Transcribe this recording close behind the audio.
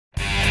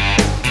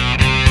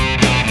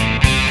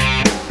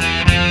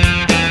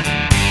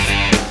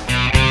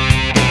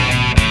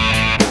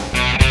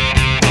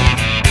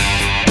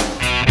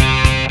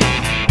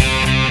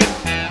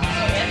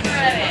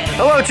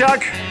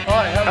Chuck.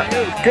 Hi, how are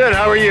you? Good,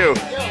 how are you?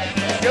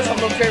 Guess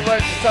I'm okay right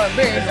for the time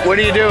being. What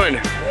are you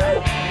doing?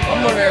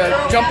 I'm gonna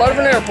jump out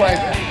of an airplane.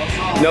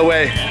 No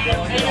way.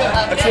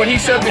 That's what he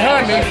said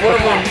behind me,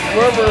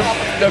 wherever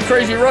the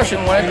crazy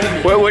Russian went.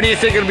 What do you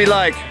think it'll be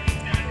like?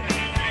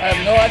 I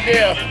have no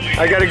idea.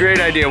 I got a great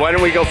idea. Why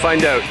don't we go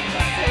find out?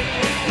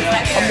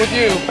 I'm with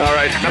you. All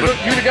right.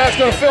 You're the guy that's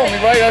gonna film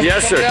me, right?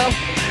 Yes, sir. Down?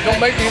 Don't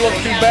make me look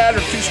too bad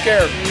or too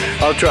scared.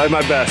 I'll try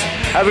my best.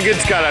 Have a good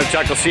skydive,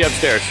 Chuck. I'll see you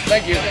upstairs.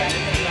 Thank you.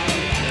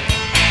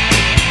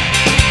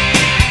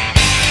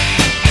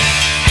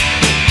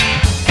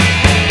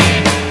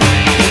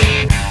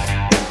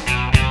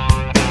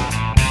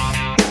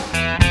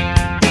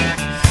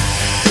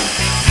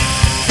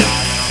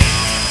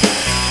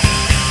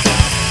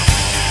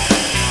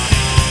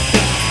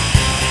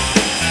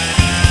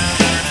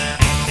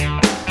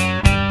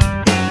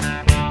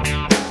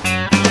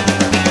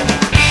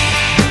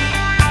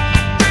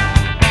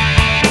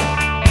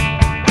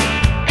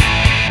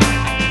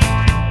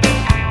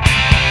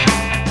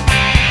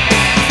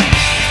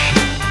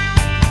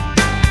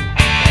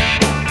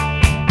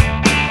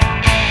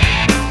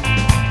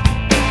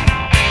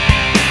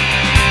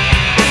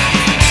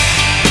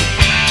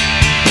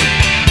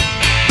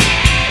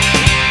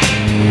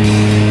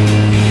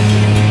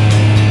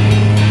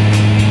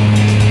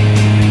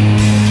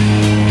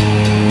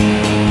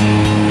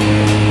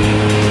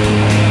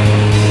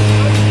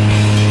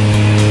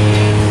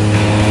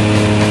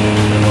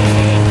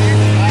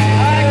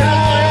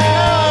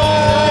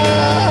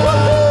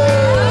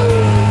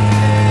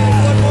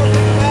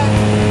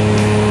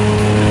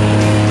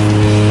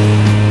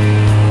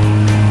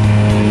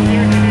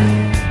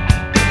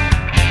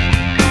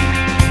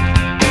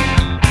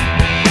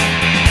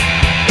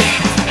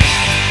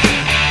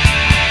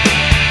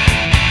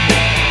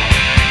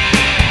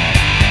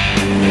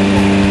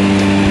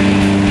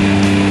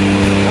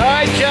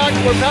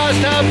 We're past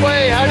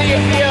halfway. How do you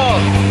feel?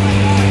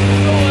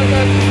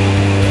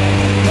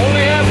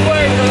 Only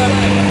halfway, but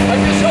I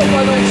just hope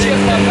I don't shit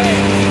my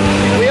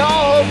pants. We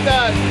all hope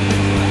that.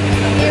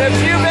 In a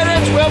few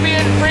minutes, we'll be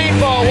in free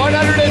fall,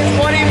 120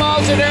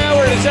 miles an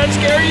hour. Does that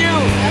scare you?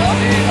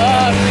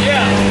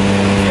 Yeah.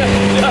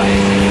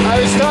 I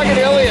was talking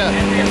to Ilya.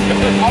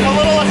 I'm a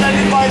little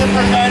offended by the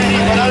profanity,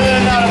 but other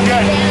than that, I'm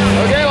good.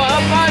 Okay, well,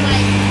 have fun.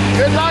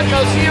 Good luck.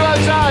 I'll see you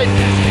outside.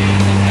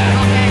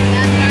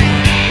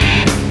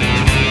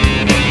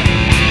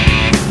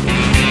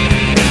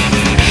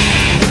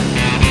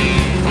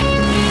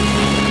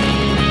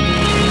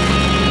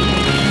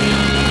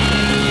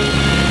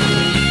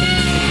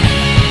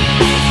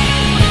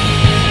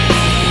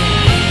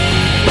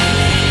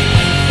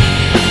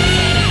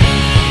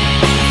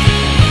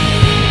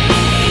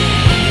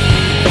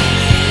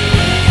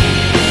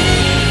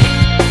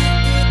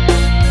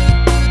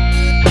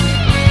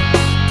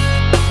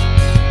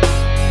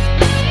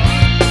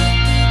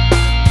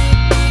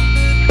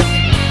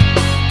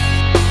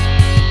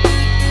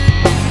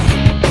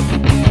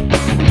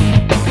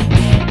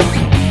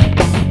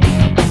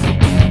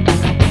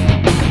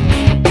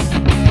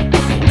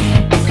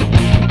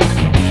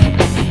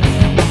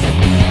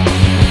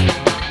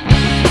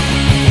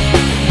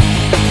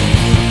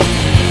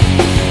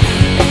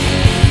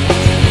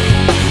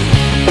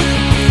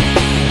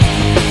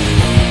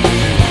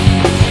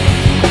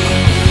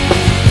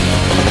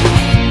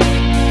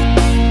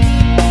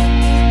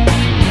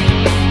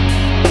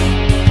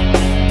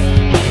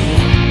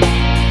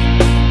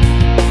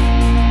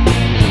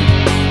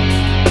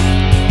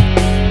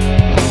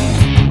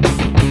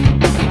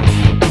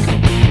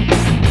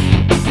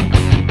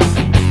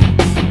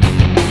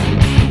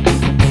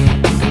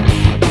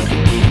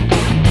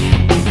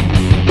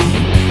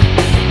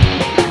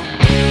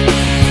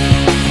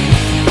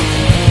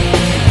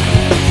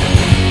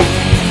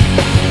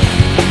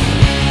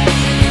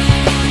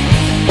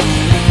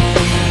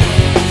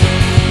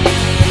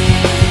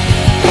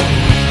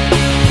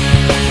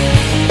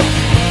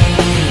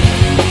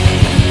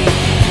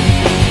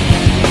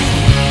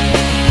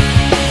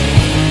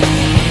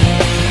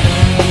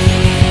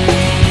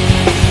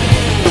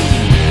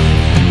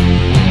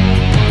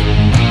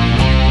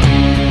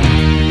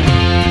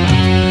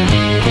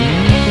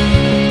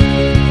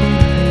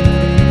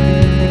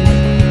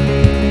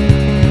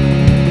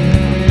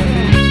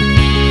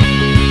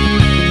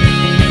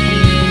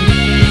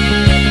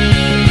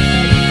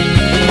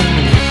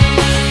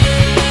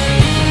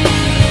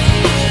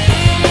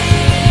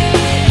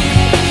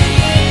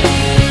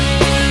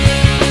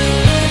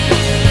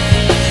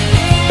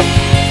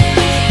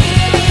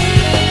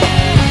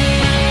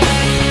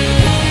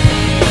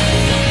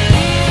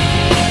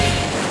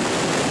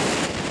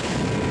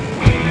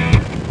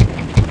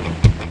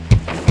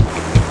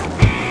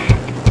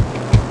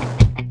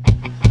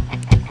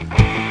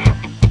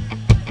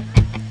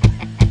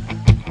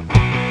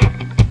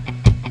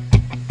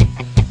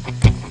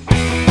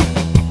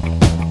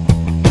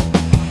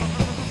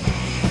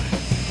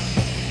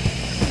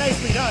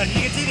 Nicely done.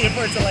 You can see the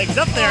importance of legs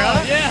up there,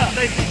 huh? Yeah.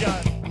 Nicely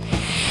done.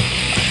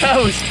 That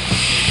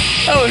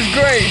was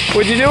great.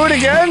 Would you do it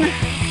again?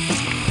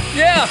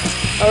 Yeah.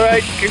 All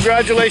right,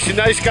 congratulations.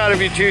 Nice shot of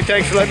you two.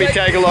 Thanks for letting me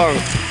tag along.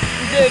 You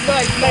did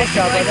nice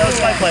job, man. That was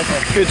my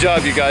pleasure. Good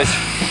job, you guys.